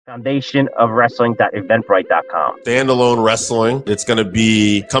Foundation of Wrestling.eventbrite.com. Standalone Wrestling. It's going to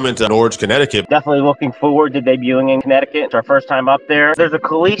be coming to Norwich, Connecticut. Definitely looking forward to debuting in Connecticut. It's our first time up there. There's a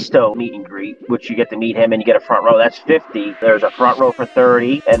Kalisto meet and greet, which you get to meet him and you get a front row. That's $50. There's a front row for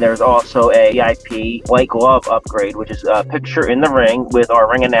 $30. And there's also a VIP white glove upgrade, which is a picture in the ring with our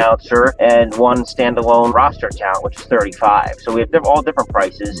ring announcer and one standalone roster account, which is $35. So we have all different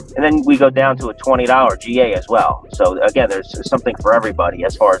prices. And then we go down to a $20 GA as well. So again, there's something for everybody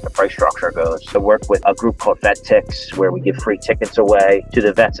as far as the price structure goes. To work with a group called Vet Tix, where we give free tickets away to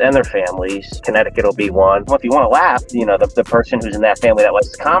the vets and their families. Connecticut will be one. Well, if you want to laugh, the person who's in that family that likes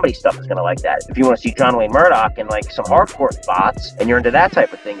the comedy stuff is going to like that. If you want to see John Wayne Murdoch in like some hardcore spots and you're into that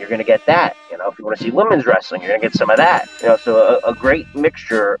type of thing, you're going to get that. If you want to see women's wrestling, you're going to get some of that. So a great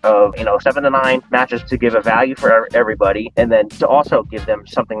mixture of 7 to 9 matches to give a value for everybody, and then to also give them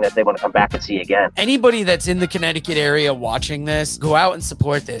something that they want to come back and see again. Anybody that's in the Connecticut area watching this, go out and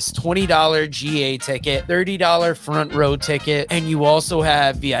support this. $20 GA ticket, $30 front row ticket, and you also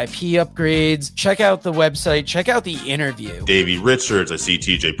have VIP upgrades. Check out the website. Check out the interview. Davey Richards, I see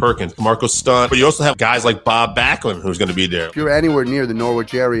TJ Perkins, Marco Stunt, but you also have guys like Bob Backlund who's going to be there. If you're anywhere near the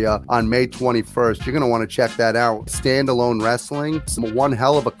Norwich area on May 21st, you're going to want to check that out. Standalone Wrestling, one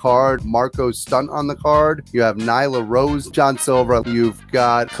hell of a card. Marco Stunt on the card. You have Nyla Rose, John Silver. You've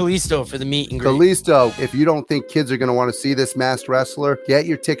got Kalisto for the meet and greet. Kalisto. If you don't think kids are going to want to see this masked wrestler, get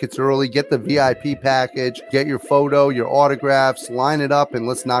your tickets early, get the VIP package, get your photo, your autographs, line it up, and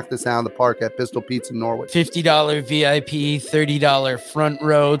let's knock this out of the park at Pistol Pizza in Norwich. $50 VIP, $30 front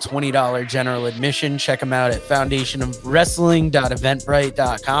row, $20 general admission. Check them out at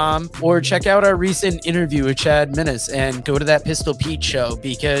foundationofwrestling.eventbrite.com, or check out our recent interview with Chad Minnis and go to that Pistol Pete show,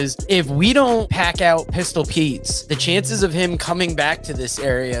 because if we don't pack out Pistol Pete's, the chances of him coming back to this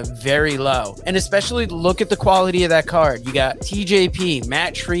area very low. And especially look at the quality of that card. You got TJP,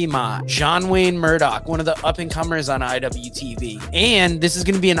 Matt Tremont, John Wayne Murdoch, one of the up-and-comers on IWTV. And this is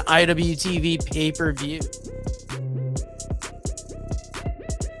going to be an IWTV pay-per-view.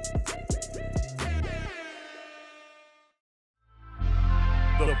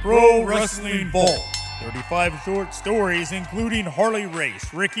 The Pro Wrestling Vault. 35 short stories including Harley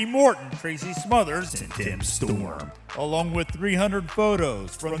Race, Ricky Morton, Tracy Smothers, and Tim Storm, along with 300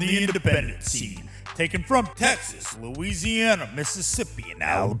 photos from the independent scene, taken from Texas, Louisiana, Mississippi, and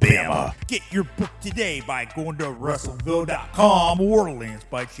Alabama. Get your book today by going to WrestleVille.com or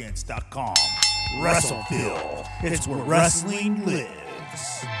LanceByChance.com. WrestleVille, it's where wrestling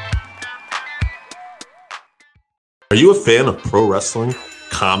lives. Are you a fan of pro wrestling,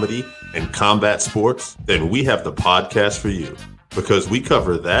 comedy, and combat sports? Then we have the podcast for you, because we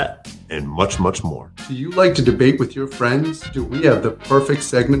cover that and much, much more. Do you like to debate with your friends? Do we have the perfect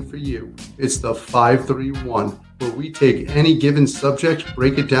segment for you? It's the 531, where we take any given subject,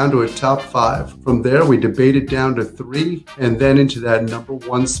 break it down to a top 5. From there, we debate it down to 3, and then into that number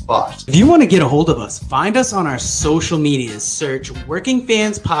 1 spot. If you want to get a hold of us, find us on our social medias. Search Working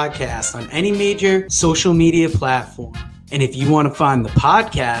Fans Podcast on any major social media platform. And if you want to find the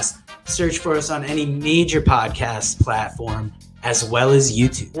podcast, search for us on any major podcast platform, as well as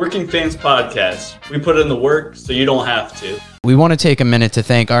YouTube. Working Fans Podcast. We put in the work so you don't have to. We want to take a minute to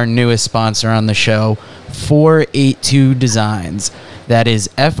thank our newest sponsor on the show, 482 Designs. That is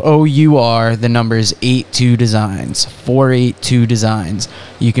FOUR, the numbers 82 Designs, 482 Designs.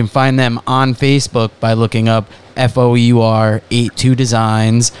 You can find them on Facebook by looking up FOUR 82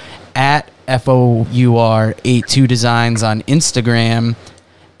 Designs, at FOUR 82 Designs on Instagram.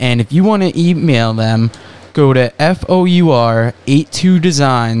 And if you want to email them, go to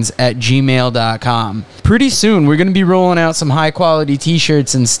FOUR82designs@gmail.com. Pretty soon, we're going to be rolling out some high-quality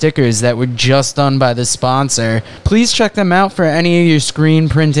t-shirts and stickers that were just done by the sponsor. Please check them out for any of your screen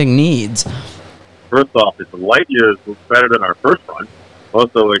printing needs. First off, it's light years better than our first run.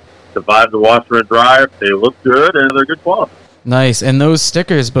 Also, it survived the washer and dryer. They look good, and they're good quality. Nice. And those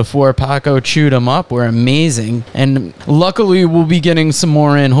stickers before Paco chewed them up were amazing. And luckily, we'll be getting some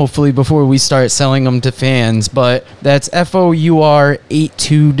more in, hopefully, before we start selling them to fans. But that's FOUR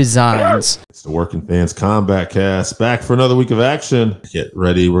 82 Designs. It's the Working Fans Combat Cast, back for another week of action. Get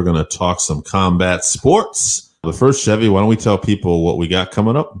ready. We're going to talk some combat sports. But first, Chevy, why don't we tell people what we got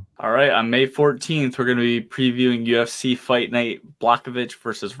coming up? All right, on May 14th, we're going to be previewing UFC Fight Night Blachowicz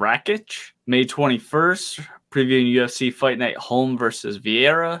versus Rakic. May 21st, previewing UFC Fight Night Holm versus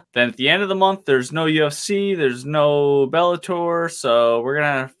Vieira. Then at the end of the month, there's no UFC, there's no Bellator, so we're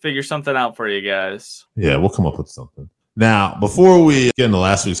going to figure something out for you guys. Yeah, we'll come up with something. Now, before we get into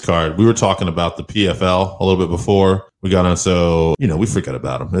last week's card, we were talking about the PFL a little bit before we got on. So, we forget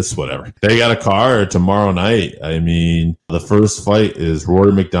about them. It's whatever. They got a card tomorrow night. I mean, the first fight is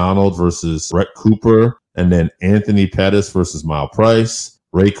Rory McDonald versus Brett Cooper, and then Anthony Pettis versus Mile Price,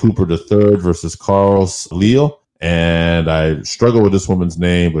 Ray Cooper III versus Carlos Leal. And I struggle with this woman's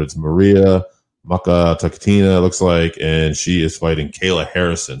name, but it's Maria Makatatina, it looks like, and she is fighting Kayla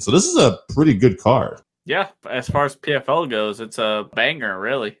Harrison. So this is a pretty good card. Yeah, as far as PFL goes, it's a banger,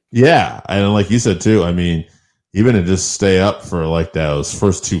 really. Yeah, and like you said too, I mean, even to just stay up for like those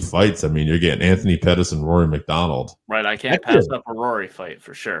first two fights, I mean, you're getting Anthony Pettis and Rory McDonald. Right, I can't pass up a Rory fight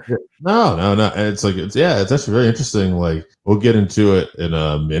for sure. No. And it's actually very interesting. Like, we'll get into it in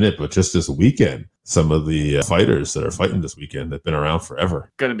a minute, but just this weekend, some of the fighters that are fighting this weekend have been around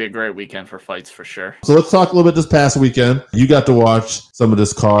forever. Going to be a great weekend for fights for sure. So let's talk a little bit this past weekend. You got to watch some of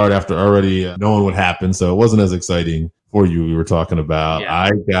this card after already knowing what happened, so it wasn't as exciting for you. We were talking about. Yeah.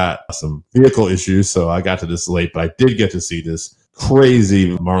 I got some vehicle issues, so I got to this late, but I did get to see this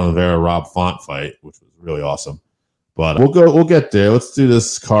crazy Marlon Vera Rob Font fight, which was really awesome. But we'll get there. Let's do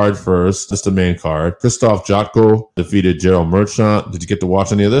this card first. Just the main card. Christoph Jotko defeated Gerald Merchant. Did you get to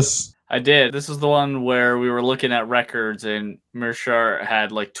watch any of this? I did. This is the one where we were looking at records, and Merchant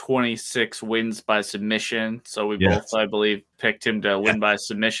had like 26 wins by submission. So we both, I believe, picked him to win by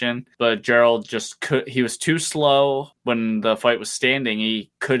submission. But Gerald he was too slow when the fight was standing. He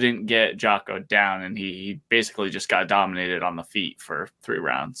couldn't get Jotko down, and he basically just got dominated on the feet for 3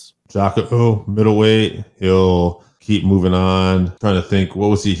 rounds. Jotko, middleweight. He'll keep moving on. Trying to think, what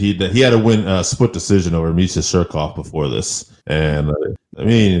was he? He had to win a split decision over Misha Shirkov before this. And I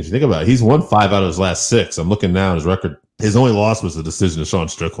mean, if you think about it, he's won 5 out of his last 6. I'm looking now at his record. His only loss was the decision to Sean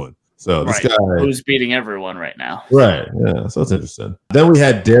Strickland. So this guy, who's beating everyone right now. Right. Yeah. So it's interesting. Then we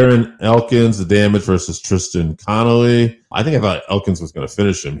had Darren Elkins, the damage versus Tristan Connolly. I think I thought Elkins was going to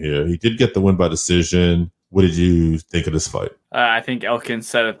finish him here. He did get the win by decision. What did you think of this fight? I think Elkins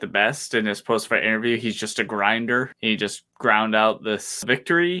said it the best in his post-fight interview. He's just a grinder. He just ground out this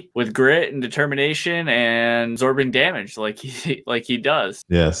victory with grit and determination and absorbing damage like he does.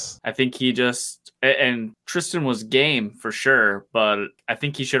 Yes. I think and Tristan was game for sure, but I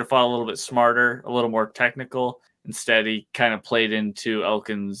think he should have fought a little bit smarter, a little more technical. Instead, he kind of played into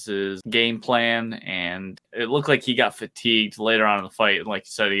Elkins' game plan, and it looked like he got fatigued later on in the fight. And like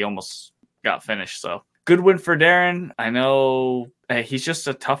you said, he almost got finished, so. Good win for Darren. I know he's just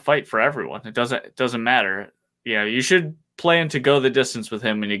a tough fight for everyone. It doesn't matter. Yeah, you should plan to go the distance with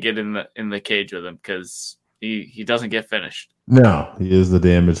him when you get in the cage with him, because he doesn't get finished. No, he is the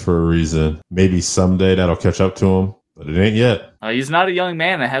damage for a reason. Maybe someday that'll catch up to him, but it ain't yet. He's not a young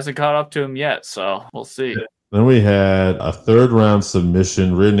man. It hasn't caught up to him yet, so we'll see. Yeah. Then we had a 3rd round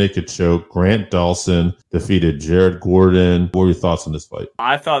submission, rear naked choke. Grant Dawson defeated Jared Gordon. What were your thoughts on this fight?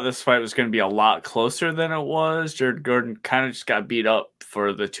 I thought this fight was going to be a lot closer than it was. Jared Gordon kind of just got beat up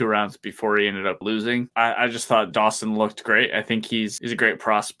for the 2 rounds before he ended up losing. I just thought Dawson looked great. I think he's a great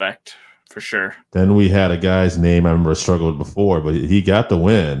prospect for sure. Then we had a guy's name I remember struggled before, but he got the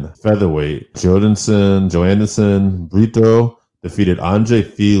win. Featherweight. Joanderson Brito defeated Andre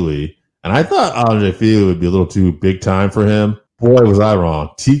Feely. And I thought Andre Feely would be a little too big time for him. Boy, was I wrong.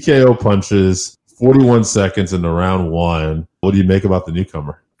 TKO punches, 41 seconds into round 1. What do you make about the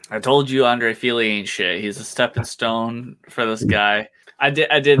newcomer? I told you Andre Feely ain't shit. He's a stepping stone for this guy. I did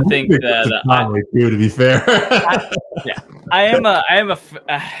think that. To be fair,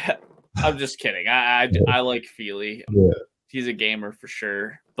 I'm just kidding. I like Feely. Yeah. He's a gamer for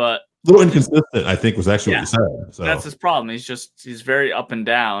sure, but a little inconsistent, I think, was actually what you said. So. That's his problem. He's very up and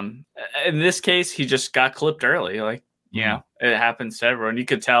down. In this case, he just got clipped early. Like, it happens to everyone. You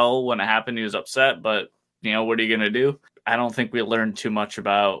could tell when it happened, he was upset, but what are you going to do? I don't think we learned too much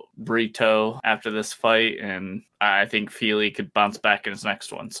about Brito after this fight, and I think Feely could bounce back in his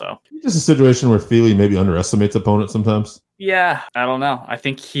next one. So just a situation where Feely maybe underestimates opponents sometimes. Yeah, I don't know. I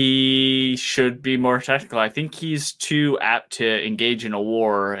think he should be more technical. I think he's too apt to engage in a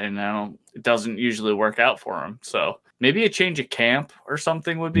war, and it doesn't usually work out for him. So maybe a change of camp or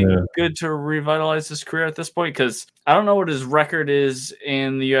something would be good to revitalize his career at this point, because I don't know what his record is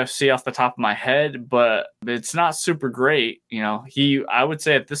in the UFC off the top of my head, but it's not super great. I would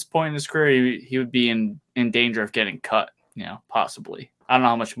say at this point in his career, he would be in danger of getting cut, possibly. I don't know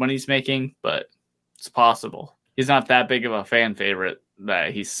how much money he's making, but it's possible. He's not that big of a fan favorite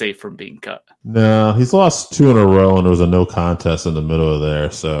that he's safe from being cut. No, he's lost 2 in a row, and there was a no contest in the middle of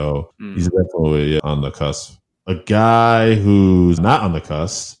there, so he's definitely on the cusp. A guy who's not on the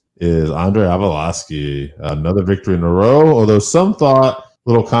cusp is Andre Arlovski. Another victory in a row, although some thought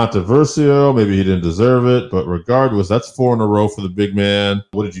little controversial. Maybe he didn't deserve it, but regardless, that's 4 in a row for the big man.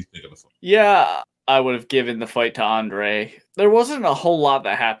 What did you think of the fight? Yeah, I would have given the fight to Andre. There wasn't a whole lot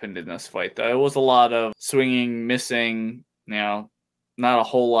that happened in this fight, though. It was a lot of swinging, missing, not a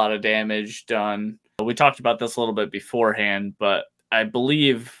whole lot of damage done. We talked about this a little bit beforehand, but I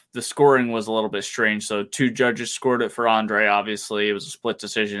believe the scoring was a little bit strange. So 2 judges scored it for Andre, obviously. It was a split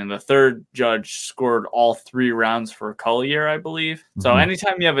decision. And the third judge scored all 3 rounds for Collier, I believe. Mm-hmm. So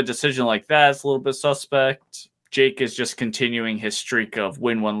anytime you have a decision like that, it's a little bit suspect. Jake is just continuing his streak of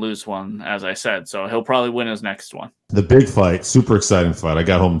win one, lose one, as I said. So he'll probably win his next one. The big fight, super exciting fight. I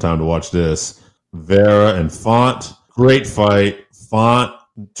got home in time to watch this. Vera and Font, great fight. Font,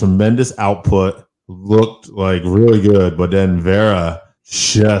 tremendous output, looked like really good. But then Vera,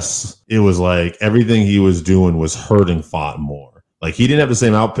 it was like everything he was doing was hurting Font more. Like he didn't have the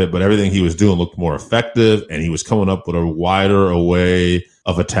same output, but everything he was doing looked more effective, and he was coming up with a wider array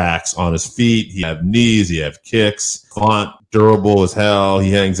of attacks on his feet. He had knees, he had kicks. Font, durable as hell.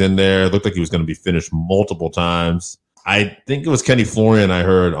 He hangs in there. Looked like he was going to be finished multiple times. I think it was Kenny Florian I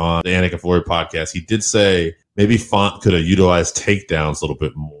heard on the Anik and Flory podcast. He did say maybe Font could have utilized takedowns a little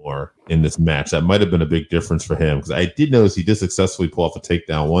bit more in this match. That might have been a big difference for him, because I did notice he did successfully pull off a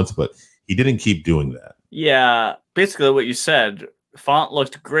takedown once, but he didn't keep doing that. Yeah, basically what you said. Font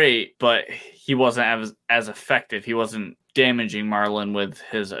looked great, but he wasn't as effective. He wasn't damaging Marlon with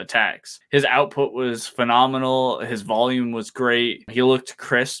his attacks. His output was phenomenal. His volume was great. He looked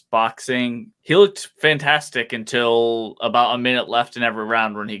crisp boxing. He looked fantastic until about a minute left in every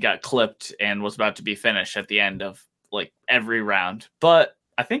round when he got clipped and was about to be finished at the end of like every round. But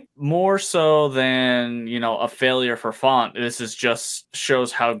I think more so than, a failure for Font, this is just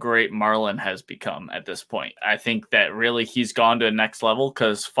shows how great Marlon has become at this point. I think that really he's gone to a next level,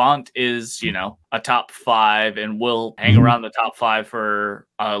 because Font is, a top 5 and will hang around the top 5 for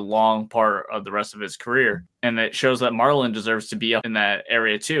a long part of the rest of his career. And it shows that Marlon deserves to be up in that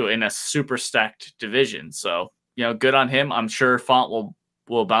area too, in a super stacked division. So, good on him. I'm sure Font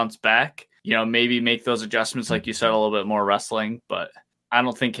will bounce back, maybe make those adjustments, like you said, a little bit more wrestling, but I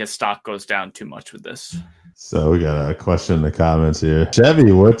don't think his stock goes down too much with this. So we got a question in the comments here.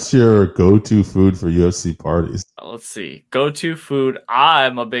 Chevy, what's your go-to food for UFC parties? Let's see. Go-to food.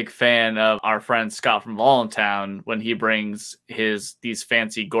 I'm a big fan of our friend Scott from Voluntown when he brings these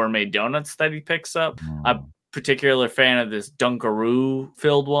fancy gourmet donuts that he picks up. I'm a particular fan of this Dunkaroo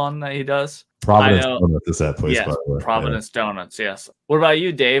filled one that he does. Providence Donuts is that place, yes, by the way. Providence Donuts, yes. What about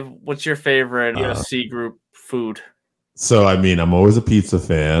you, Dave? What's your favorite UFC group food? So, I'm always a pizza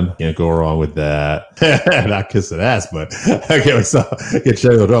fan. Can't go wrong with that. Not kissing ass, but okay, so get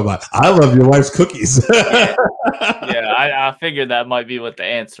Chevy to talk about. I love your wife's cookies. I figured that might be what the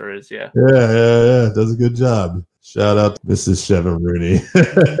answer is. Yeah. Does a good job. Shout out to Mrs. Chevy Rooney.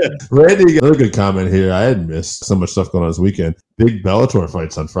 Randy, another good comment here. I had missed so much stuff going on this weekend. Big Bellator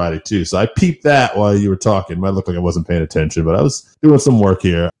fights on Friday, too. So I peeped that while you were talking. Might look like I wasn't paying attention, but I was doing some work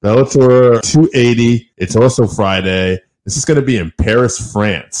here. Bellator 280. It's also Friday. This is going to be in Paris,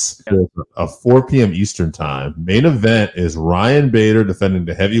 France, at 4 p.m. Eastern time. Main event is Ryan Bader defending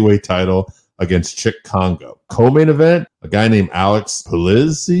the heavyweight title against Chick Congo. Co-main event, a guy named Alex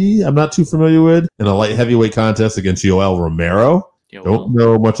Polizzi, I'm not too familiar with, in a light heavyweight contest against Yoel Romero. Don't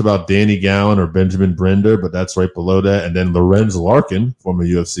know much about Danny Gowan or Benjamin Brinder, but that's right below that. And then Lorenz Larkin, former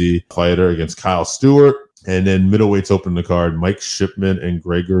UFC fighter, against Kyle Stewart. And then middleweights open the card, Mike Shipman and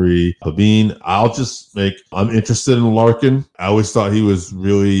Gregory Pabin. I'm interested in Larkin. I always thought he was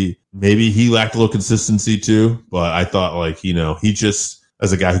maybe he lacked a little consistency too, but I thought he just,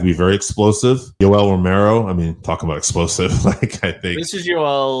 as a guy who could be very explosive. Yoel Romero, talking about explosive, I think. This is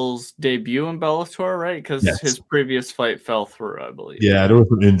Yoel's debut in Bellator, right? Because his previous fight fell through, I believe. Yeah, there were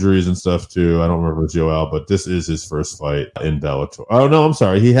some injuries and stuff too. I don't remember if it was Yoel, but this is his first fight in Bellator. Oh, no, I'm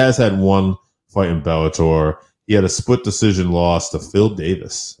sorry. He has had one fight in Bellator. He had a split decision loss to Phil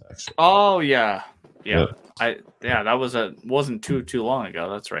Davis, actually. Oh, yeah. That wasn't too long ago.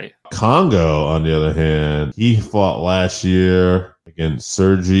 That's right. Congo, on the other hand, he fought last year against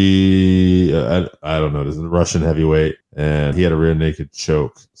Sergey. I don't know. This is a Russian heavyweight, and he had a rear naked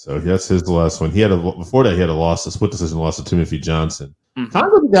choke. So that's his last one. Before that, he had a split decision loss to Timothy Johnson. Mm-hmm.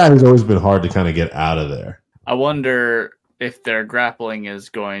 Congo's the guy who's always been hard to kind of get out of there. I wonder if their grappling is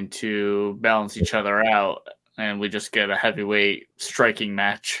going to balance each other out and we just get a heavyweight striking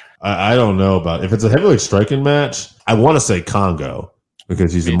match. I don't know about if it's a heavyweight striking match. I want to say Congo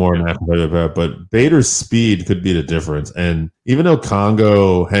because he's a more natural heavyweight, but Bader's speed could be the difference. And even though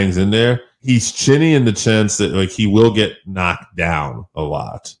Congo hangs in there, he's chinny in the sense that he will get knocked down a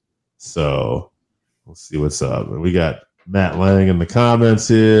lot. So we'll see what's up. We got Matt Lang in the comments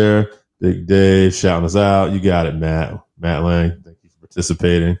here. Big Dave shouting us out. You got it, Matt. Matt Lang, thank you for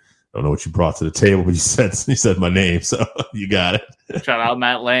participating. Don't know what you brought to the table, but you said my name, so you got it. Shout out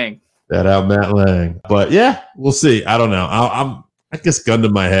Matt Lang. Shout out Matt Lang. But yeah, we'll see. I don't know. I guess gun to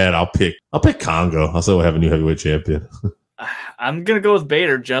my head, I'll pick Congo. I'll say we'll have a new heavyweight champion. I'm gonna go with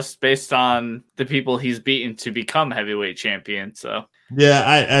Bader just based on the people he's beaten to become heavyweight champion. So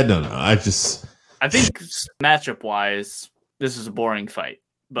yeah, I don't know. I think matchup wise, this is a boring fight.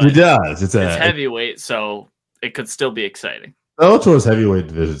 But it does. It's heavyweight, so it could still be exciting. Bellator's heavyweight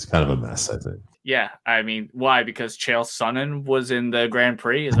division is kind of a mess, I think. Yeah, I mean, why? Because Chael Sonnen was in the Grand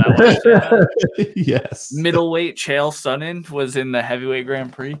Prix. Is that what you're saying? Yes. Middleweight Chael Sonnen was in the heavyweight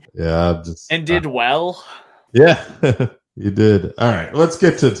Grand Prix. Yeah, and did well. Yeah. You did. All right. Let's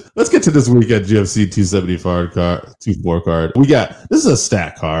get to this weekend GFC 274 card. This is a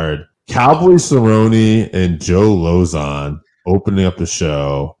stat card. Cowboy Cerrone and Joe Lozon opening up the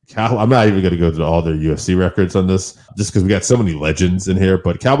show. I'm not even going to go to all their UFC records on this just because we got so many legends in here.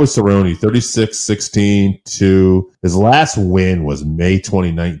 But Cowboy Cerrone, 36-16-2. His last win was May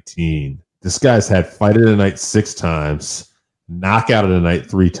 2019. This guy's had fight of the night 6 times, knockout of the night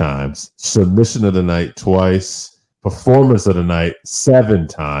 3 times, submission of the night twice, performance of the night 7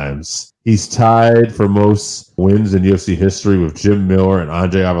 times. He's tied for most wins in UFC history with Jim Miller and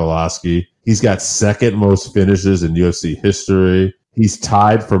Andrei Arlovski. He's got second most finishes in UFC history. He's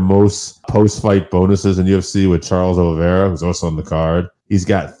tied for most post-fight bonuses in UFC with Charles Oliveira, who's also on the card. He's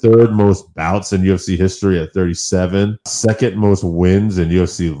got third most bouts in UFC history at 37, second most wins in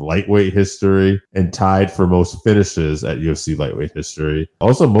UFC lightweight history, and tied for most finishes at UFC lightweight history.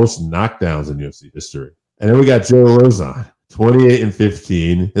 Also most knockdowns in UFC history. And then we got Joe Lozon,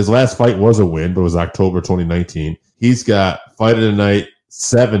 28-15. His last fight was a win, but it was October 2019. He's got fight of the night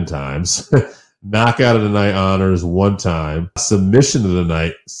 7 times, knockout of the night honors 1 time, submission of the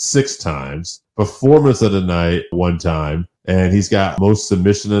night 6 times, performance of the night 1 time, and he's got most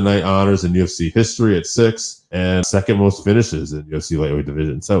submission of the night honors in UFC history at 6, and second most finishes in UFC lightweight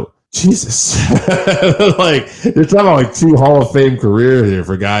division. So, Jesus. Like, you're talking about like 2 Hall of Fame careers here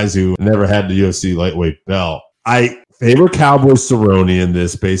for guys who never had the UFC lightweight belt. I favor Cowboy Cerrone in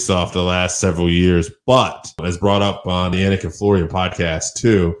this based off the last several years, but as brought up on the Anik and Florian podcast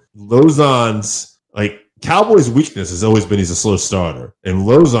too, Lozon's, like, Cowboy's weakness has always been he's a slow starter, and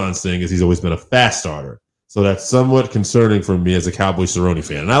Lozon's thing is he's always been a fast starter. So that's somewhat concerning for me as a Cowboy Cerrone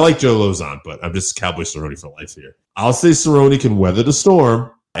fan. And I like Joe Lozon, but I'm just Cowboy Cerrone for life here. I'll say Cerrone can weather the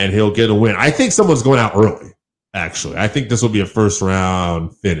storm, and he'll get a win. I think someone's going out early, actually. I think this will be a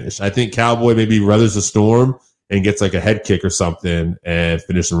first-round finish. I think Cowboy maybe weathers the storm and gets like a head kick or something and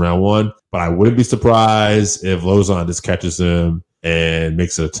finishes in round 1. But I wouldn't be surprised if Lozon just catches him and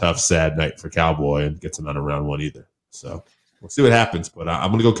makes it a tough, sad night for Cowboy and gets him out of round 1 either. So we'll see what happens. But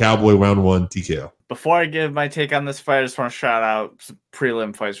I'm going to go Cowboy round 1 TKO. Before I give my take on this fight, I just want to shout out some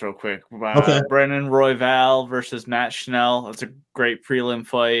prelim fights real quick. Okay. Brennan Royval versus Matt Schnell. That's a great prelim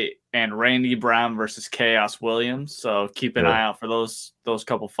fight. And Randy Brown versus Chaos Williams. So keep an eye out for those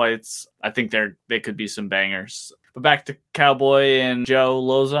couple fights. I think they could be some bangers. But back to Cowboy and Joe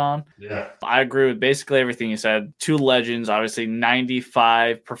Lozon. Yeah. I agree with basically everything you said. 2 legends, obviously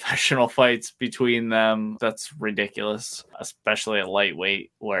 95 professional fights between them. That's ridiculous, especially at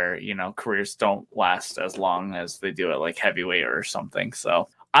lightweight where, careers don't last as long as they do at like heavyweight or something. So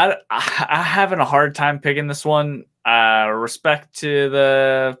I'm having a hard time picking this one. Respect to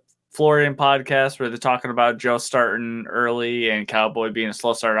the Florian podcast where they're talking about Joe starting early and Cowboy being a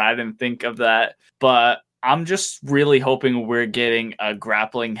slow starter. I didn't think of that, but I'm just really hoping we're getting a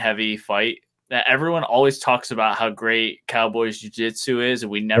grappling heavy fight. That everyone always talks about how great Cowboy's jiu-jitsu is,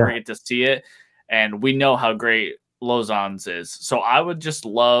 and we never get to see it. And we know how great Lozon's is. So I would just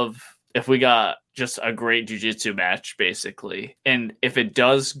love if we got just a great jiu-jitsu match, basically. And if it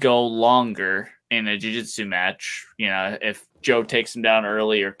does go longer in a jiu-jitsu match, if Joe takes him down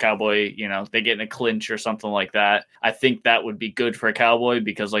early or Cowboy, they get in a clinch or something like that, I think that would be good for Cowboy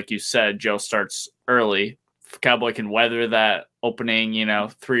because, like you said, Joe starts early. If Cowboy can weather that opening,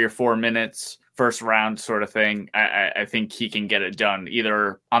 3 or 4 minutes, first round sort of thing, I think he can get it done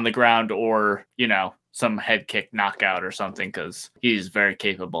either on the ground or, some head kick knockout or something because he's very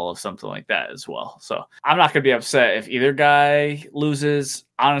capable of something like that as well. So I'm not going to be upset if either guy loses.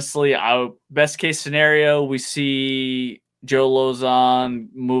 Honestly, our best case scenario, we see Joe Lozon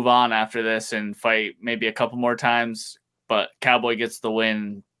move on after this and fight maybe a couple more times, but Cowboy gets the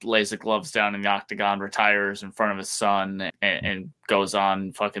win, lays the gloves down in the octagon, retires in front of his son, and goes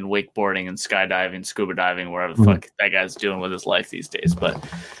on fucking wakeboarding and skydiving, scuba diving, wherever the fuck that guy's doing with his life these days. But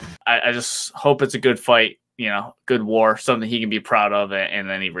I just hope it's a good fight. good war, something he can be proud of, and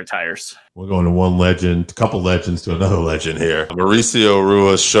then he retires. We're going to one legend, a couple legends to another legend here. Mauricio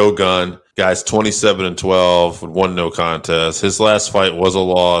Ruiz, Shogun, guys 27-12 with one no contest. His last fight was a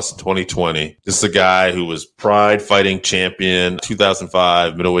loss in 2020. This is a guy who was Pride Fighting Champion,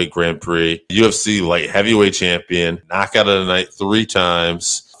 2005 Middleweight Grand Prix, UFC Light Heavyweight Champion, knockout of the night 3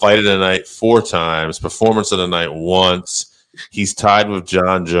 times, fight of the night 4 times, performance of the night once. He's tied with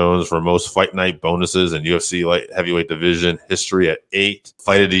John Jones for most fight night bonuses in UFC light heavyweight division history at 8.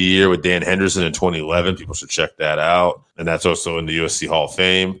 Fight of the year with Dan Henderson in 2011. People should check that out. And that's also in the UFC Hall of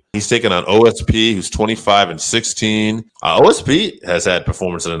Fame. He's taken on OSP, who's 25-16. OSP has had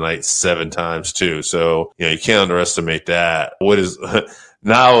performance of the night 7 times too. So, you can't underestimate that. What is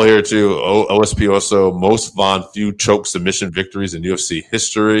now here too, OSP also most Von Feud choke submission victories in UFC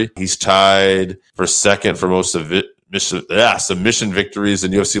history. He's tied for second for most submission victories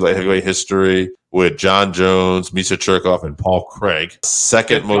in UFC light heavyweight history with John Jones, Misha Cherkov, and Paul Craig.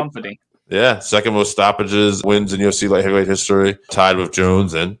 Second most stoppages wins in UFC light heavyweight history, tied with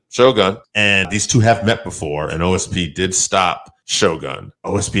Jones and Shogun. And these two have met before, and OSP did stop Shogun.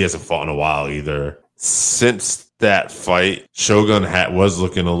 OSP hasn't fought in a while either. Since that fight, Shogun was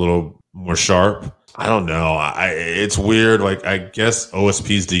looking a little more sharp. I don't know. It's weird. I guess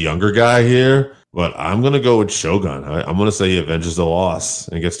OSP's the younger guy here. But I'm going to go with Shogun. I'm going to say he avenges the loss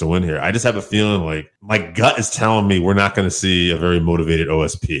and gets to win here. I just have a feeling like my gut is telling me we're not going to see a very motivated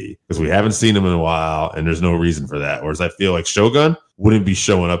OSP because we haven't seen him in a while and there's no reason for that. Whereas I feel like Shogun wouldn't be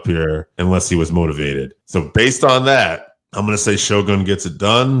showing up here unless he was motivated. So based on that, I'm going to say Shogun gets it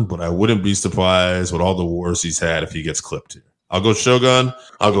done, but I wouldn't be surprised with all the wars he's had if he gets clipped here. I'll go Shogun.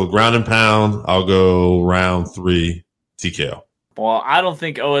 I'll go ground and pound. I'll go round 3 TKO. Well, I don't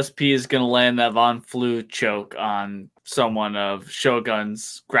think OSP is going to land that Von Flue choke on someone of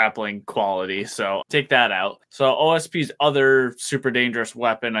Shogun's grappling quality, so take that out. So OSP's other super dangerous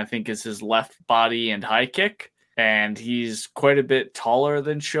weapon, I think, is his left body and high kick, and he's quite a bit taller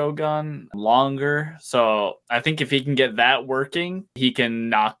than Shogun, longer. So I think if he can get that working, he can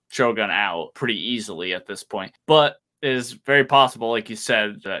knock Shogun out pretty easily at this point. But it is very possible, like you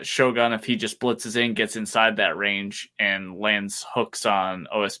said, that Shogun, if he just blitzes in, gets inside that range and lands hooks on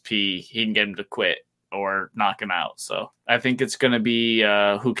OSP, he can get him to quit or knock him out. So I think it's going to be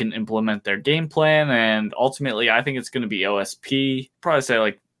who can implement their game plan. And ultimately, I think it's going to be OSP. Probably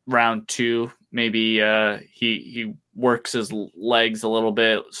say round 2, maybe he works his legs a little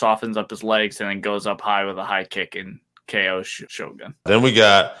bit, softens up his legs, and then goes up high with a high kick and KO Shogun. Then we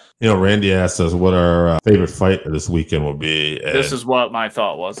got, Randy asked us what our favorite fight of this weekend will be. And this is what my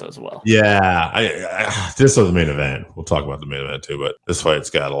thought was as well. Yeah, this was the main event. We'll talk about the main event too, but this fight's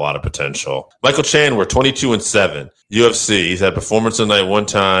got a lot of potential. Michael Chandler, 22-7. UFC. He's had performance of the night 1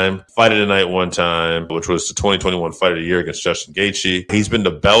 time, fight of the night 1 time, which was the 2021 fight of the year against Justin Gaethje. He's been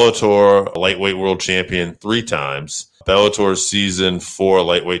the Bellator lightweight world champion 3 times. Bellator season 4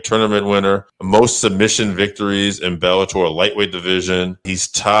 lightweight tournament winner, most submission victories in Bellator lightweight division. He's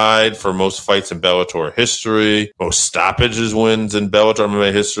tied for most fights in Bellator history, most stoppages wins in Bellator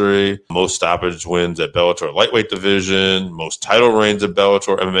MMA history, most stoppage wins at Bellator lightweight division, most title reigns in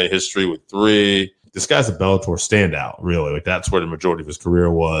Bellator MMA history with 3. This guy's a Bellator standout, really. That's where the majority of his career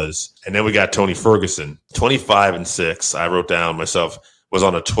was. And then we got Tony Ferguson, 25-6. I wrote down myself, was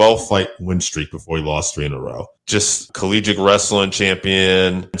on a 12-fight win streak before he lost 3 in a row. Just collegiate wrestling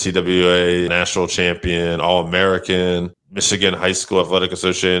champion, NCAA national champion, All-American, Michigan High School Athletic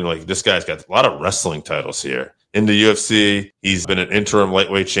Association. This guy's got a lot of wrestling titles here. In the UFC, he's been an interim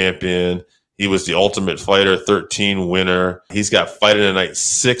lightweight champion. He was the Ultimate Fighter 13 winner. He's got fight of the night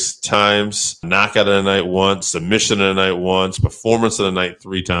 6 times, knockout of the night once, submission of the night once, performance of the night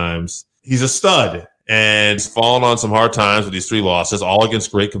 3 times. He's a stud. And he's fallen on some hard times with these 3 losses, all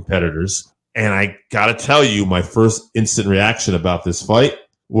against great competitors. And I got to tell you, my first instant reaction about this fight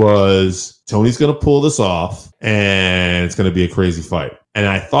was Tony's going to pull this off and it's going to be a crazy fight. And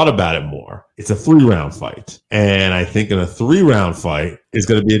I thought about it more. It's a 3-round fight. And I think in a 3-round fight is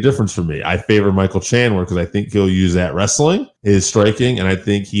going to be a difference for me. I favor Michael Chandler because I think he'll use that wrestling, his striking, and I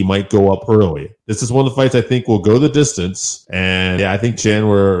think he might go up early. This is one of the fights I think will go the distance. And yeah, I think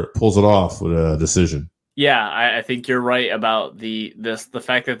Chandler pulls it off with a decision. Yeah, I think you're right about the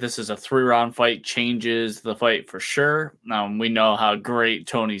fact that this is a 3-round fight changes the fight for sure. We know how great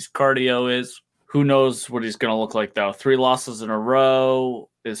Tony's cardio is. Who knows what he's going to look like, though. 3 losses in a row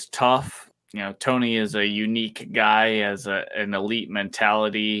is tough. Tony is a unique guy, has an elite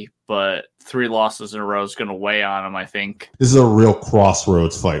mentality, but 3 losses in a row is going to weigh on him, I think. This is a real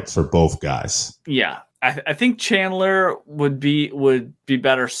crossroads fight for both guys. Yeah. I think Chandler would be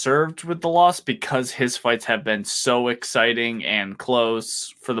better served with the loss because his fights have been so exciting and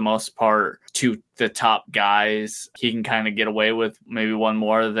close for the most part to the top guys. He can kind of get away with maybe one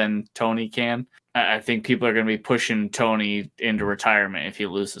more than Tony can. I think people are going to be pushing Tony into retirement if he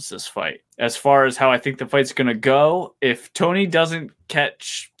loses this fight. As far as how I think the fight's going to go, if Tony doesn't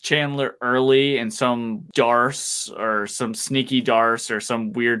catch Chandler early in some darce or some sneaky darce or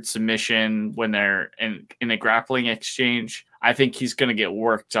some weird submission when they're in a grappling exchange, I think he's going to get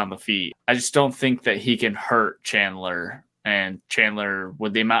worked on the feet. I just don't think that he can hurt Chandler. And Chandler,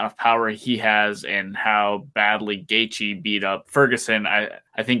 with the amount of power he has and how badly Gaethje beat up Ferguson, I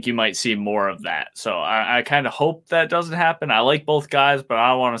think you might see more of that. So I kind of hope that doesn't happen. I like both guys, but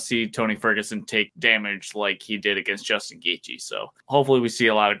I want to see Tony Ferguson take damage like he did against Justin Gaethje. So hopefully we see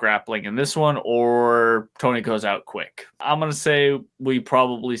a lot of grappling in this one, or Tony goes out quick. I'm going to say we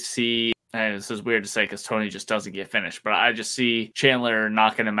probably see, and this is weird to say because Tony just doesn't get finished, but I just see Chandler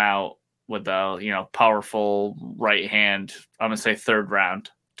knocking him out with a powerful right hand. I'm gonna say third round.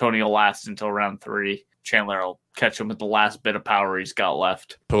 Tony will last until round 3. Chandler will catch him with the last bit of power he's got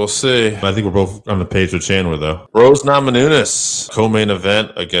left. We'll see. I think we're both on the page with Chandler, though. Rose Namajunas, co-main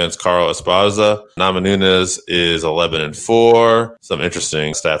event against Carla Esparza. Namajunas is 11-4. Some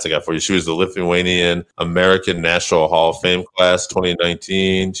interesting stats I got for you. She was the Lithuanian American National Hall of Fame class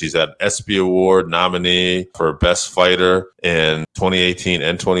 2019. She's an ESPY Award nominee for Best Fighter in 2018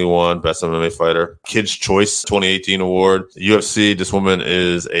 and 21, Best MMA Fighter. Kids' Choice 2018 Award. UFC, this woman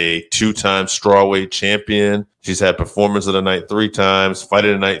is a 2-time strawweight champion. She's had performance of the night 3 times, fight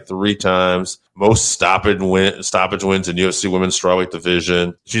of the night 3 times, most stoppage wins in UFC women's strawweight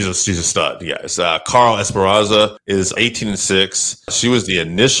division. She's a stud, guys. Carla Esparza is 18-6. She was the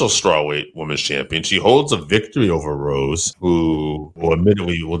initial strawweight women's champion. She holds a victory over Rose, who, well,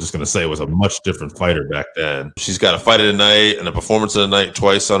 admittedly, we're just going to say was a much different fighter back then. She's got a fight of the night and a performance of the night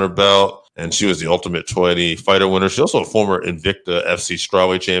twice on her belt. And she was the Ultimate 20 fighter winner. She's also a former Invicta FC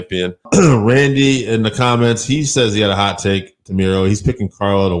strawweight champion. Randy in the comments, he says he had a hot take to Miro. He's picking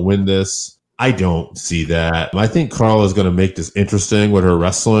Carla to win this. I don't see that. I think Carla is going to make this interesting with her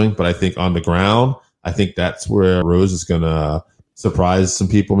wrestling, but I think on the ground, I think that's where Rose is going to surprise some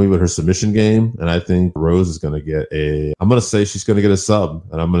people maybe with her submission game. And I think Rose is going to get I'm going to say she's going to get a sub,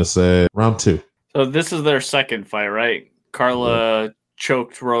 and I'm going to say round 2. So this is their second fight, right? Carla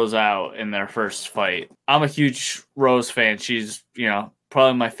choked Rose out in their first fight. I'm a huge Rose fan. She's,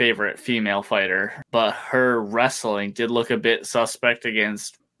 probably my favorite female fighter, but her wrestling did look a bit suspect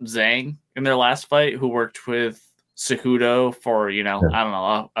against Zhang in their last fight, who worked with Cejudo for, I don't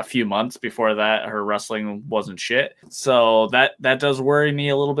know, a few months before that. Her wrestling wasn't shit. So that does worry me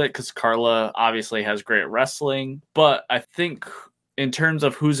a little bit because Carla obviously has great wrestling, but I think in terms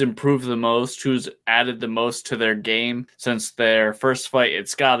of who's improved the most, who's added the most to their game since their first fight,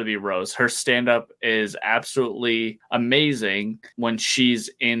 it's got to be Rose. Her stand-up is absolutely amazing when she's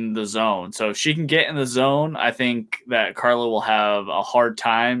in the zone. So if she can get in the zone, I think that Carla will have a hard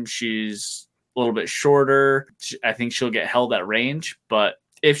time. She's a little bit shorter. I think she'll get held at range, but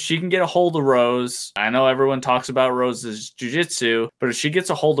if she can get a hold of Rose, I know everyone talks about Rose's jiu-jitsu, but if she gets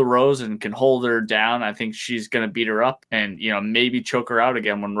a hold of Rose and can hold her down, I think she's going to beat her up and, maybe choke her out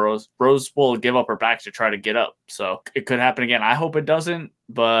again when Rose will give up her back to try to get up. So it could happen again. I hope it doesn't,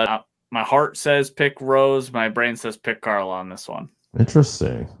 but my heart says pick Rose. My brain says pick Carla on this one.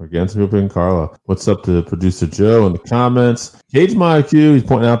 Interesting. Again, some people in Carla. What's up to producer Joe in the comments? Cage My IQ, he's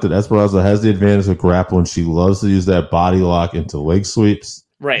pointing out that Esparza has the advantage of grappling. She loves to use that body lock into leg sweeps.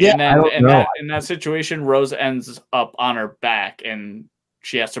 Right. Yeah, and then in that situation, Rose ends up on her back and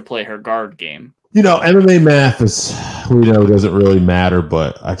she has to play her guard game. MMA math doesn't really matter,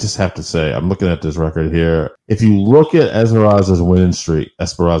 but I just have to say, I'm looking at this record here. If you look at Esparza's winning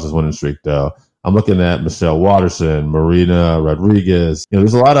streak, though, I'm looking at Michelle Watterson, Marina Rodriguez.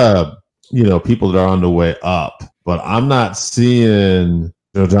 There's a lot of, people that are on the way up, but I'm not seeing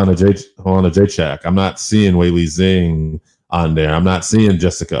Joanna Jacek. I'm not seeing Weili Zhang on there. I'm not seeing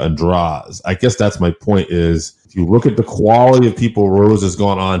Jessica Andrade. I guess that's my point is if you look at the quality of people Rose has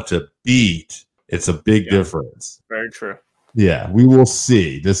gone on to beat, it's a big difference. Very true. Yeah, we will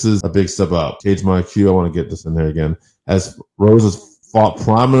see. This is a big step up. Cage My IQ, I want to get this in there again. As Rose has fought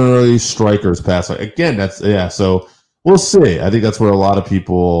primarily strikers past. Again, so we'll see. I think that's where a lot of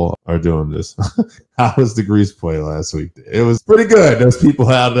people are doing this. How was the Grease play last week? It was pretty good. Those people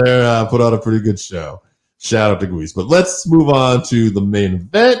out there put on a pretty good show. Shout out to Grease. But let's move on to the main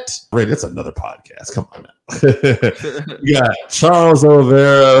event. Right, that's another podcast. Come on now. We got Charles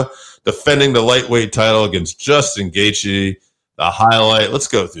Oliveira defending the lightweight title against Justin Gaethje. the highlight. Let's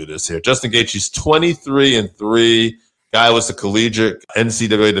go through this here. Justin Gaethje's 23-3. Guy was a collegiate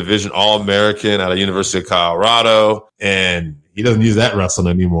NCAA Division All-American out of University of Colorado, and he doesn't use that wrestling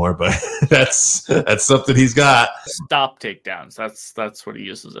anymore, but that's something he's got. Stop takedowns. That's what he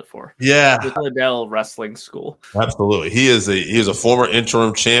uses it for. Yeah. The Liddell Wrestling School. Absolutely. He is a former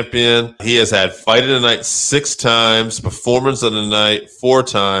interim champion. He has had Fight of the Night 6 times, Performance of the Night 4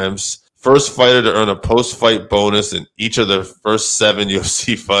 times. First fighter to earn a post-fight bonus in each of the first 7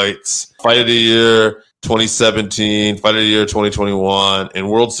 UFC fights. Fight of the Year 2017, Fight of the Year 2021. In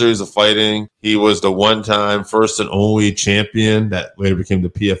World Series of Fighting, he was the one-time first and only champion that later became the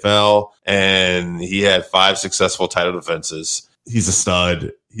PFL, and he had 5 successful title defenses. He's a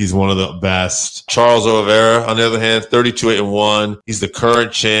stud. He's one of the best. Charles Oliveira, on the other hand, 32-1. He's the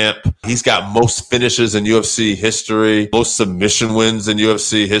current champ. He's got most finishes in UFC history, most submission wins in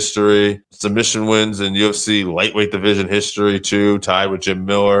UFC history, submission wins in UFC lightweight division history, too, tied with Jim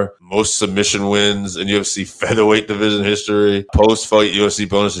Miller. Most submission wins in UFC featherweight division history. Post-fight UFC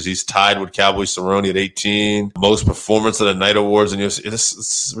bonuses, he's tied with Cowboy Cerrone at 18. Most Performance of the Night awards in UFC.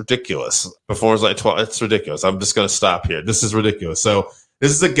 It's ridiculous. Performance like 12. It's ridiculous. I'm just going to stop here. This is ridiculous. So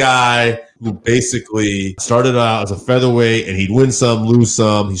this is a guy who basically started out as a featherweight, and he'd win some, lose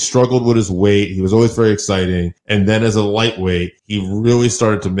some. He struggled with his weight. He was always very exciting. And then as a lightweight, he really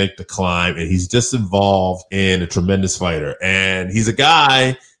started to make the climb, and he's just evolved in a tremendous fighter. And he's a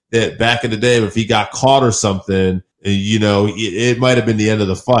guy that back in the day, if he got caught or something, you know, it might have been the end of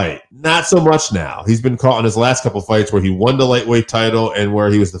the fight. Not so much now. He's been caught in his last couple fights where he won the lightweight title and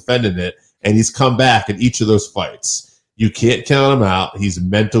where he was defending it, and he's come back in each of those fights. You can't count him out. He's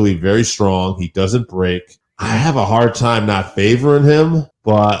mentally very strong. He doesn't break. I have a hard time not favoring him,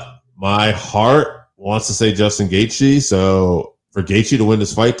 but my heart wants to say Justin Gaethje. So for Gaethje to win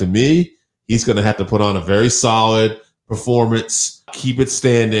this fight, to me, he's going to have to put on a very solid performance, keep it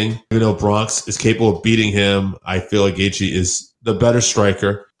standing. Even though Bronx is capable of beating him, I feel like Gaethje is the better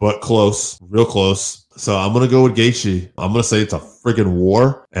striker, but close, real close. So I'm going to go with Gaethje. I'm going to say it's a freaking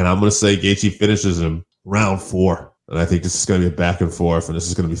war, and I'm going to say Gaethje finishes him round 4. And I think this is going to be a back and forth, and this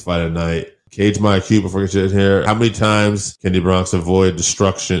is going to be fight of the night. Cage my IQ before we get in here. How many times can the Bronx avoid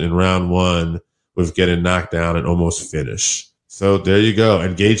destruction in round 1 with getting knocked down and almost finish? So there you go.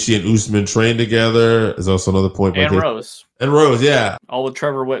 And Gaethje and Usman train together is also another point. And Rose. And Rose, yeah. All with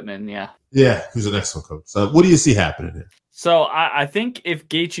Trevor Whitman, yeah. Yeah, who's an excellent coach. So what do you see happening here? So I think if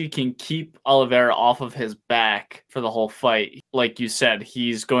Gaethje can keep Oliveira off of his back for the whole fight, like you said,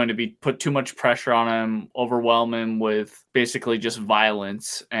 he's going to be put too much pressure on him, overwhelm him with basically just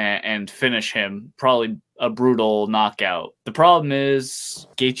violence and finish him. Probably a brutal knockout. The problem is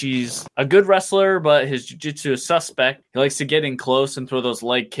Gaethje's a good wrestler, but his jiu-jitsu is suspect. He likes to get in close and throw those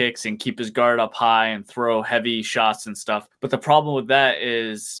leg kicks and keep his guard up high and throw heavy shots and stuff. But the problem with that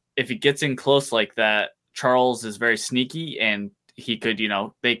is if he gets in close like that, Charles is very sneaky, and he could,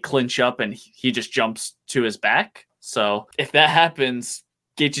 they clinch up and he just jumps to his back. So if that happens,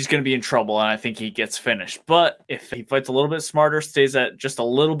 Gaethje's going to be in trouble, and I think he gets finished. But if he fights a little bit smarter, stays at just a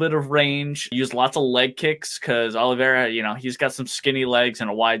little bit of range, use lots of leg kicks, because Oliveira, he's got some skinny legs and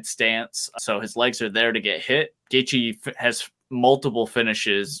a wide stance, so his legs are there to get hit. Gaethje has multiple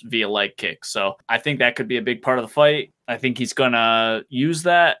finishes via leg kicks, so I think that could be a big part of the fight. I think he's going to use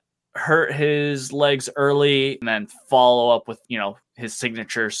that, hurt his legs early, and then follow up with, his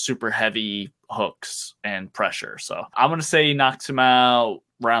signature super heavy hooks and pressure. So I'm going to say he knocks him out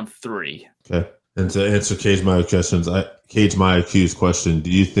round 3. Okay. And to answer Cage My IQ's question, do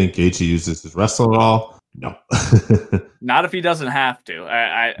you think Gaethje uses his wrestling at all? No. Not if he doesn't have to.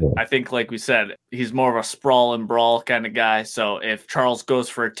 I think, like we said, he's more of a sprawl and brawl kind of guy. So if Charles goes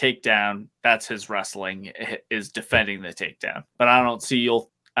for a takedown, that's his wrestling, is defending the takedown. But I don't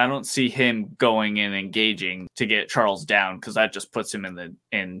see him going and engaging to get Charles down, because that just puts him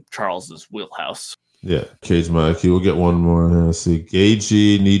in Charles's wheelhouse. Yeah, Cage My IQ. We'll get one more. Let's see.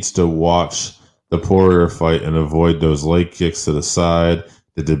 Gaethje needs to watch the Poirier fight and avoid those leg kicks to the side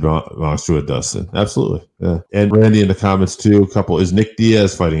that did belongs to Dustin. Absolutely. Yeah. And Randy in the comments too. Is Nick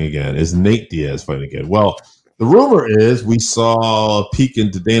Diaz fighting again? Is Nate Diaz fighting again? Well, the rumor is we saw a peek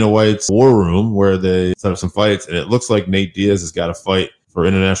into Dana White's war room where they set up some fights, and it looks like Nate Diaz has got a fight for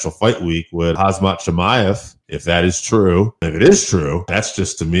International Fight Week with Khamzat Chimaev. If that is true, if it is true, that's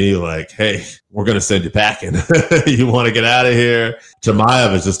just to me like, hey, we're going to send you packing. You want to get out of here?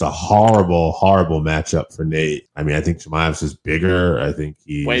 Chimaev is just a horrible, horrible matchup for Nate. I mean, I think Chimaev's just bigger. I think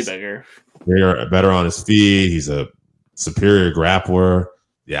he's way bigger, better on his feet. He's a superior grappler.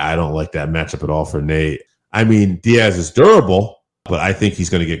 Yeah, I don't like that matchup at all for Nate. I mean, Diaz is durable, but I think he's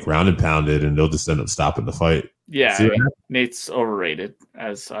going to get ground and pounded, and they'll just end up stopping the fight. Yeah, See what happens. Nate's overrated,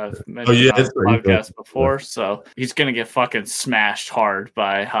 as I've mentioned on the podcast before. So he's gonna get fucking smashed hard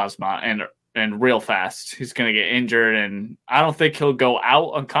by Hazmat and real fast. He's gonna get injured, and I don't think he'll go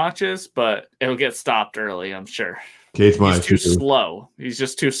out unconscious, but it'll get stopped early, I'm sure. He's too slow. He's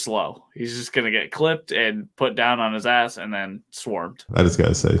just too slow. He's just going to get clipped and put down on his ass and then swarmed. I just got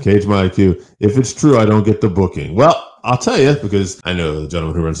to say, Cage My IQ, if it's true, I don't get the booking. Well, I'll tell you, because I know the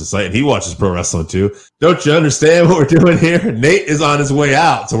gentleman who runs the site and he watches pro wrestling too. Don't you understand what we're doing here? Nate is on his way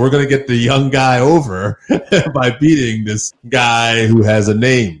out. So we're going to get the young guy over by beating this guy who has a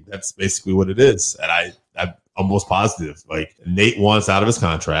name. That's basically what it is. And I'm almost positive. Like, Nate wants out of his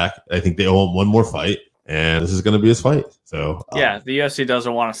contract. I think they owe him one more fight. And this is going to be his fight. So yeah, the UFC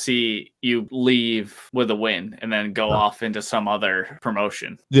doesn't want to see you leave with a win and then go off into some other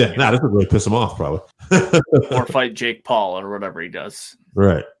promotion. Yeah, this would really piss him off, probably. Or fight Jake Paul or whatever he does.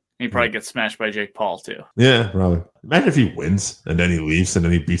 Right. He probably gets smashed by Jake Paul too. Yeah, probably. Imagine if he wins and then he leaves and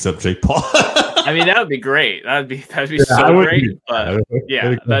then he beats up Jake Paul. I mean, that would be great. That'd be so great. But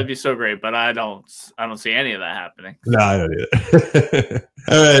yeah, that'd be so great. But I don't see any of that happening. No, I don't either.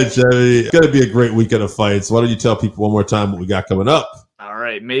 All right, Chevy. It's going to be a great weekend of fights. Why don't you tell people one more time what we got coming up? All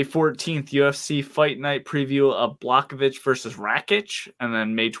right, May 14th, UFC Fight Night preview of Blachowicz versus Rakic. And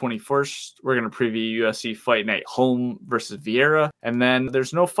then May 21st, we're going to preview UFC Fight Night Holm versus Vieira. And then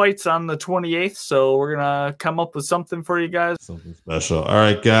there's no fights on the 28th, so we're going to come up with something for you guys. Something special. All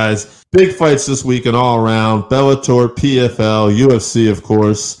right, guys. Big fights this weekend all around. Bellator, PFL, UFC, of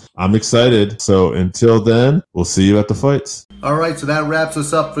course. I'm excited. So until then, we'll see you at the fights. All right, so that wraps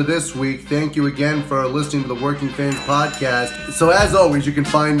us up for this week. Thank you again for listening to the Working Fans Podcast. So as always, you can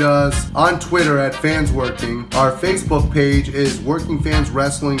find us on Twitter at FansWorking. Our Facebook page is Working Fans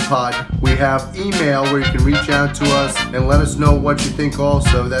Wrestling Pod. We have email where you can reach out to us and let us know what you think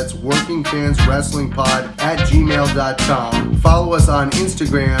also. That's workingfanswrestlingpod@gmail.com. Follow us on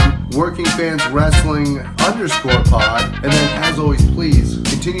Instagram, workingfanswrestling_pod. And then as always, please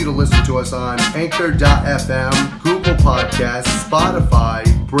continue to listen to us on Anchor.fm, Google Podcasts, Spotify,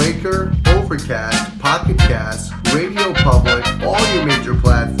 Breaker, Overcast, Pocket Cast, Radio Public, all your major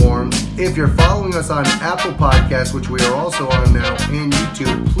platforms. If you're following us on Apple Podcasts, which we are also on now, and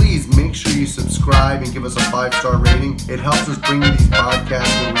YouTube, please make sure you subscribe and give us a 5-star rating. It helps us bring you these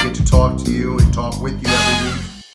podcasts where we get to talk to you and talk with you every week.